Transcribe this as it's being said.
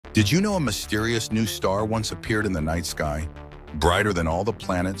Did you know a mysterious new star once appeared in the night sky, brighter than all the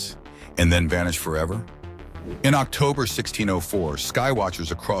planets, and then vanished forever? In October 1604,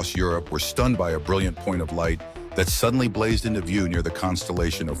 skywatchers across Europe were stunned by a brilliant point of light that suddenly blazed into view near the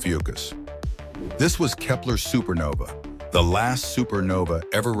constellation Ophiuchus. This was Kepler's supernova, the last supernova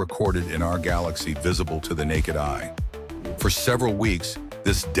ever recorded in our galaxy visible to the naked eye. For several weeks,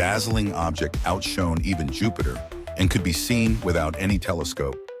 this dazzling object outshone even Jupiter and could be seen without any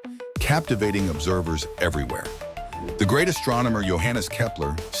telescope, captivating observers everywhere. The great astronomer Johannes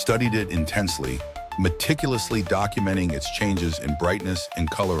Kepler studied it intensely, meticulously documenting its changes in brightness and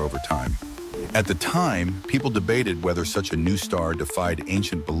color over time. At the time, people debated whether such a new star defied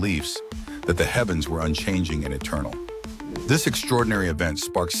ancient beliefs that the heavens were unchanging and eternal. This extraordinary event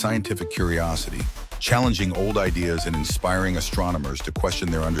sparked scientific curiosity, challenging old ideas and inspiring astronomers to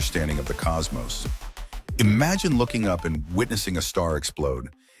question their understanding of the cosmos. Imagine looking up and witnessing a star explode,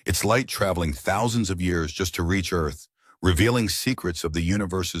 its light traveling thousands of years just to reach Earth, revealing secrets of the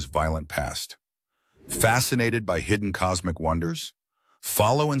universe's violent past. Fascinated by hidden cosmic wonders?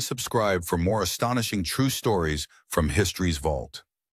 Follow and subscribe for more astonishing true stories from history's vault.